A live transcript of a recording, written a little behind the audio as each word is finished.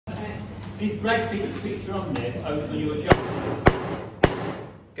Is Brad Pitt's picture on there to open your shop?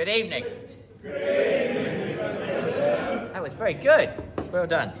 Good evening. Good evening. That was very good. Well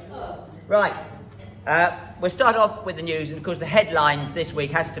done. Right. We'll start off with the news, and of course the headlines this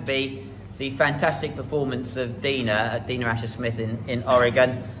week has to be the fantastic performance of Dina Asher-Smith in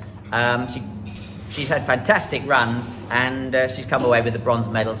Oregon. She's had fantastic runs, and she's come away with a bronze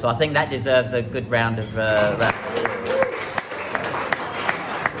medal, so I think that deserves a good round of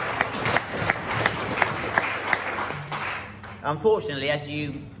Unfortunately, as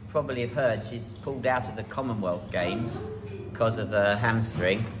you probably have heard, she's pulled out of the Commonwealth Games because of her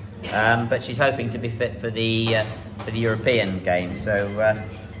hamstring, but she's hoping to be fit for the European Games. So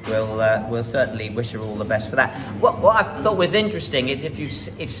we'll certainly wish her all the best for that. What I thought was interesting is, if you've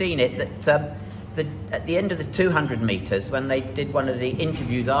seen it, that at the end of the 200 metres, when they did one of the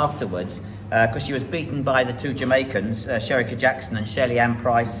interviews afterwards, because she was beaten by the two Jamaicans, Shericka Jackson and Shelly-Ann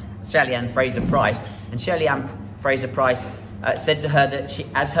Fraser-Pryce, and Shelly-Ann Fraser-Pryce said to her that she,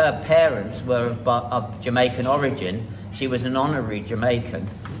 as her parents were of Jamaican origin, she was an honorary Jamaican,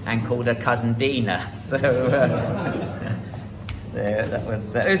 and called her cousin Dina. So that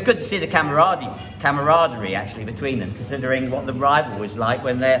was it was good to see the camaraderie actually between them, considering what the rival was like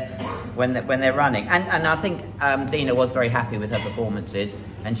when they're running. And I think Dina was very happy with her performances,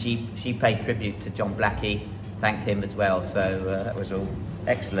 and she paid tribute to John Blackie, thanked him as well. So that was all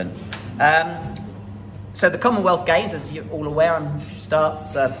excellent. So the Commonwealth Games, as you're all aware,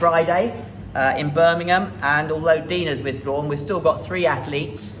 starts Friday in Birmingham, and although Dina's withdrawn, we've still got 3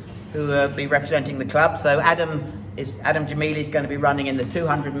 athletes who will be representing the club. So Adam Jamili is going to be running in the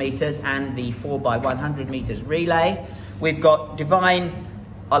 200 metres and the 4x100 metres relay. We've got Divine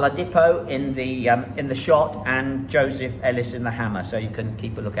Oladipo in the shot, and Joseph Ellis in the hammer, so you can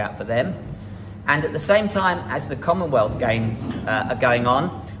keep a lookout for them. And at the same time as the Commonwealth Games are going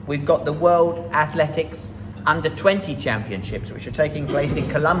on, we've got the World Athletics Under-20 Championships, which are taking place in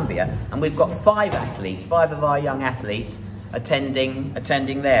Colombia, and we've got 5 of our young athletes attending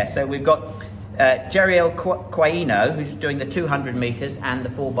there. So we've got Jeriel Quaino, who's doing the 200 metres and the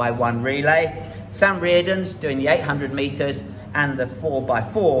 4x1 relay. Sam Reardon's doing the 800 metres and the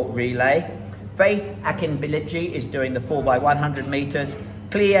 4x4 relay. Faith Akinbiliji is doing the 4x100 metres.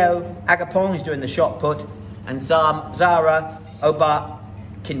 Cleo Agapong is doing the shot put, and Zara Oba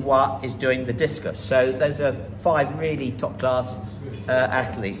Kinwa is doing the discus. So those are 5 really top-class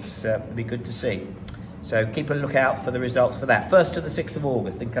athletes. It'll be good to see. So keep a lookout for the results for that. 1st to the 6th of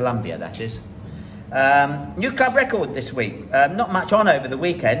August in Colombia, that is. New club record this week. Not much on over the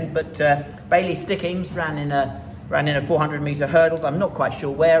weekend, but Bailey Stickings ran in a 400 metre hurdles. I'm not quite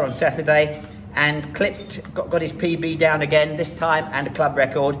sure where, on Saturday, and got his PB down again this time, and a club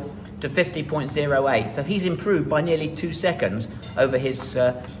record to 50.08. So he's improved by nearly 2 seconds over his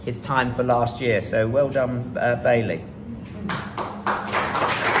time for last year. So well done, Bailey.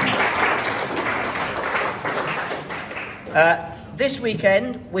 This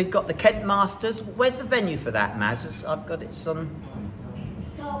weekend we've got the Kent Masters. Where's the venue for that, Mads? I've got it on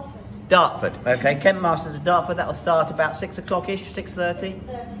Dartford. Okay, Kent Masters at Dartford. That'll start about 6 o'clock-ish, 6:30.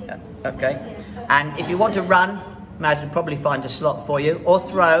 Okay. And if you want to run, Mads will probably find a slot for you, or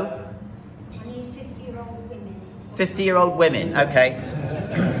throw. I need 50-year-old women. 50-year-old women. Okay.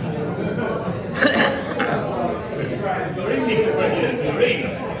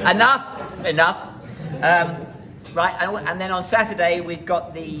 Enough. Right, and then on Saturday we've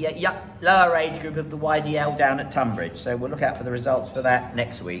got the lower age group of the YDL down at Tunbridge, so we'll look out for the results for that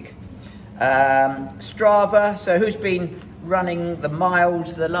next week. Strava, so who's been running the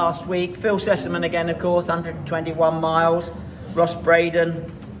miles the last week? Phil Sessamon again, of course, 121 miles. Ross Braden,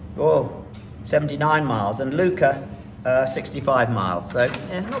 79 miles. And Luca, 65 miles. So,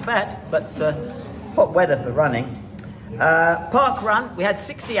 yeah, not bad, but hot weather for running. Park Run, we had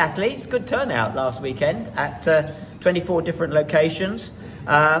 60 athletes, good turnout last weekend at 24 different locations.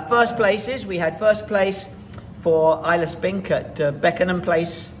 First places, we had first place for Isla Spink at Beckenham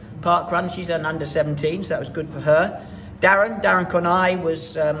Place Park Run. She's an under 17, so that was good for her. Darren Conai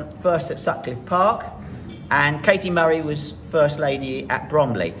was first at Sutcliffe Park, and Katie Murray was first lady at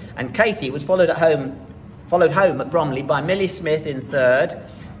Bromley. And Katie was followed home at Bromley by Millie Smith in 3rd,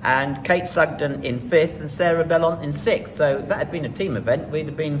 and Kate Sugden in 5th, and Sarah Bellont in 6th. So if that had been a team event, we'd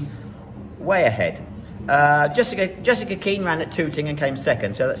have been way ahead. Jessica Keane ran at Tooting and came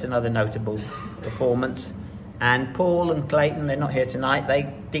 2nd, so that's another notable performance. And Paul and Clayton, they're not here tonight,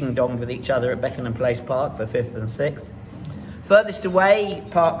 they ding-donged with each other at Beckenham Place Park for 5th and 6th. Furthest away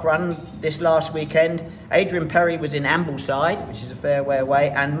Park Run this last weekend, Adrian Perry was in Ambleside, which is a fair way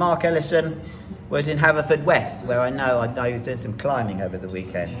away, and Mark Ellison was in Haverfordwest, where I know he was doing some climbing over the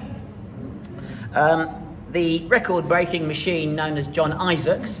weekend. The record-breaking machine known as John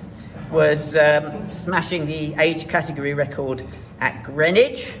Isaacs was smashing the age category record at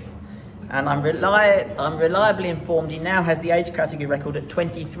Greenwich, and I'm reliably informed he now has the age category record at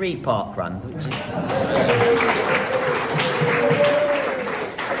 23 park runs, which is...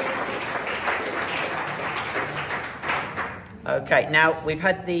 Okay, now we've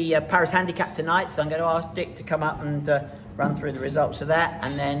had the Paris Handicap tonight, so I'm going to ask Dick to come up and run through the results of that,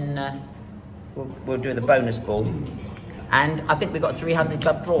 and then we'll do the bonus ball. And I think we've got a 300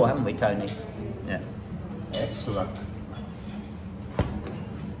 club draw, haven't we, Tony? Yeah. Excellent.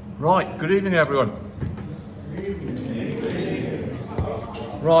 Right, good evening everyone.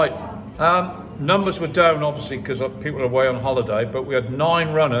 Right, numbers were down obviously because people are away on holiday, but we had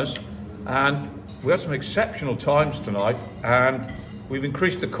 9 runners and we had some exceptional times tonight, and we've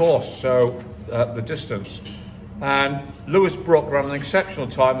increased the course, so the distance. And Lewis Brook ran an exceptional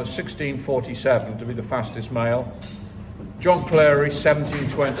time of 16:47 to be the fastest male. John Clary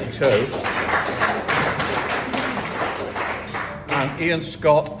 17:22. And Ian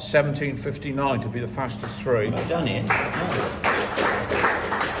Scott 17:59 to be the fastest 3. Well done, Ian.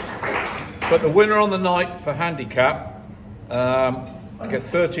 But the winner on the night for handicap get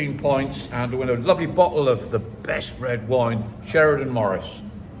 13 points and to win a lovely bottle of the best red wine, Sheridan Morris.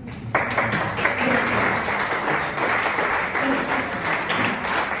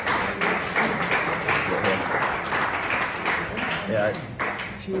 Yeah.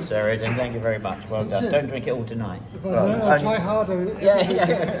 Sheridan, thank you very much. Well done. Don't drink it all tonight. I'll try harder.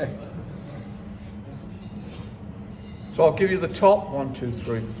 Yeah. So I'll give you the top 1, 2,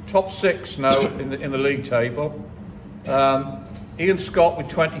 3, top 6 now in the league table. Ian Scott with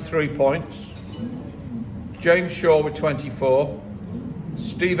 23 points, James Shaw with 24,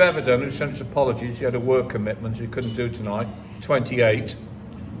 Steve Everden, who sent his apologies, he had a work commitment he couldn't do tonight, 28.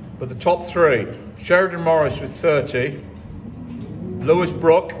 But the top 3, Sheridan Morris with 30, Lewis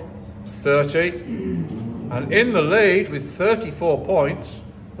Brook 30, and in the lead with 34 points,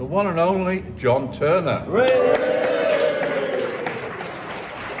 the one and only John Turner. Right.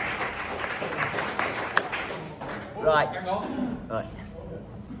 Hang on. Right.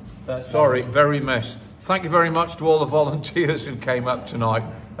 Sorry, very mess. Thank you very much to all the volunteers who came up tonight.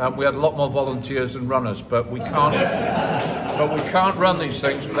 We had a lot more volunteers than runners, but we can't run these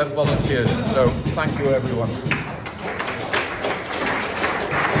things without volunteers. So thank you, everyone.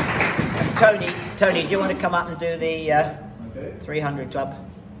 Tony, do you want to come up and do the 300 club?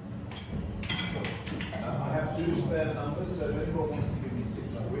 I have 2 spare numbers, so if anyone wants to give me 6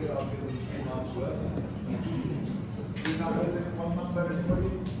 quid, I'll give them 3 months worth. 2 numbers in one number, anybody?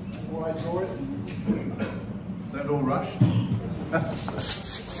 Before I draw it? Don't all rush.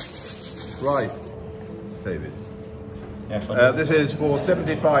 Right, David. Yes, this is for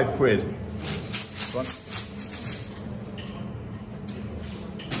 75 quid.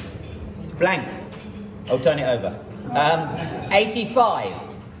 Blank. I'll turn it over. 85.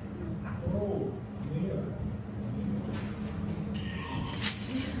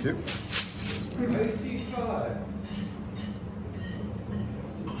 Thank you. 85.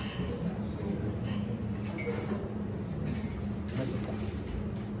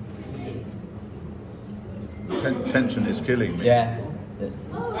 Tension is killing me. Yeah.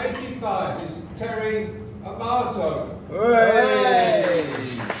 85 is Terry Amato. Hooray!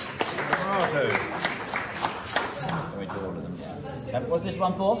 What's this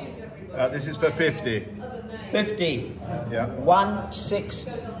one for? This is for 50. 50. Yeah.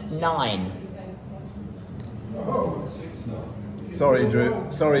 169. Sorry, Drew.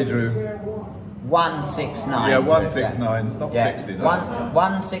 169. Yeah, 169, not 60. No.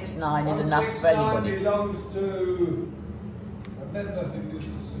 169 is enough for anybody. Belongs to a member who used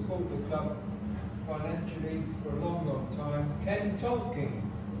to support the club financially for a long, long time, Ken Tolkien.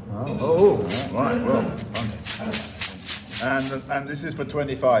 Oh, right, well. And this is for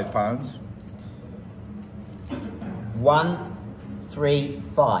 £25.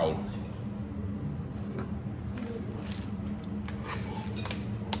 135.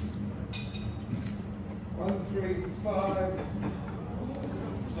 135.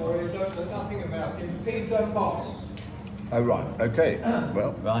 Sorry, I don't know nothing about him. Peter Moss. Oh, right, okay.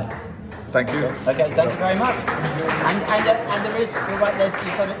 Well, Right. thank you. Okay, thank you very much. And there is, you're right,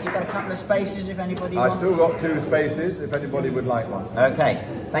 you've got a couple of spaces if anybody I've wants. still got 2 spaces if anybody would like one. Okay,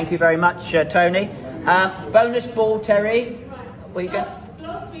 thank you very much, Tony. Bonus ball, Terry. We got.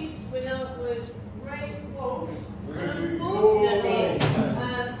 Last week's winner was Ray Walsh. Unfortunately,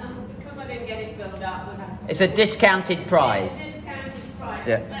 because I didn't get it filled out, we'll have to... It's a discounted prize. It's a discounted prize.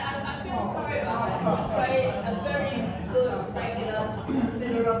 Yeah. But I feel sorry about that. Ray is a very good regular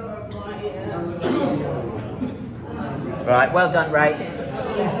filler-upper of my Right, well done, Ray.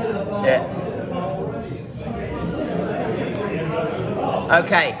 Yeah.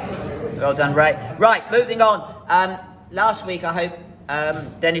 Okay, well done, Ray. Right, moving on. Last week, I hope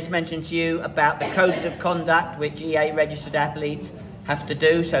Dennis mentioned to you about the codes of conduct which EA registered athletes have to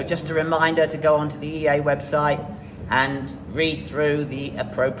do. So just a reminder to go onto the EA website and read through the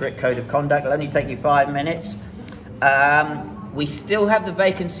appropriate code of conduct. It'll only take you 5 minutes. We still have the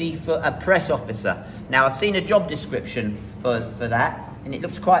vacancy for a press officer. Now, I've seen a job description for that, and it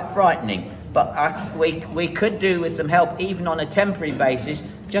looks quite frightening. But we could do with some help, even on a temporary basis,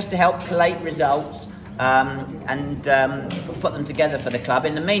 just to help collate results and put them together for the club.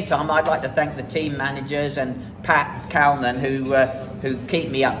 In the meantime, I'd like to thank the team managers and Pat Calnan, who keep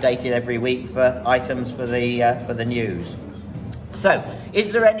me updated every week for items for the news. So,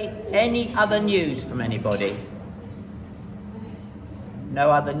 is there any other news from anybody? No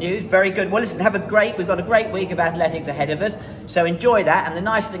other news? Very good. Well, listen, we've got a great week of athletics ahead of us, so enjoy that. And the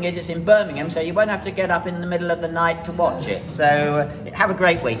nice thing is it's in Birmingham, so you won't have to get up in the middle of the night to watch it. So have a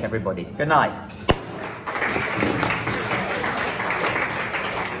great week, everybody. Good night.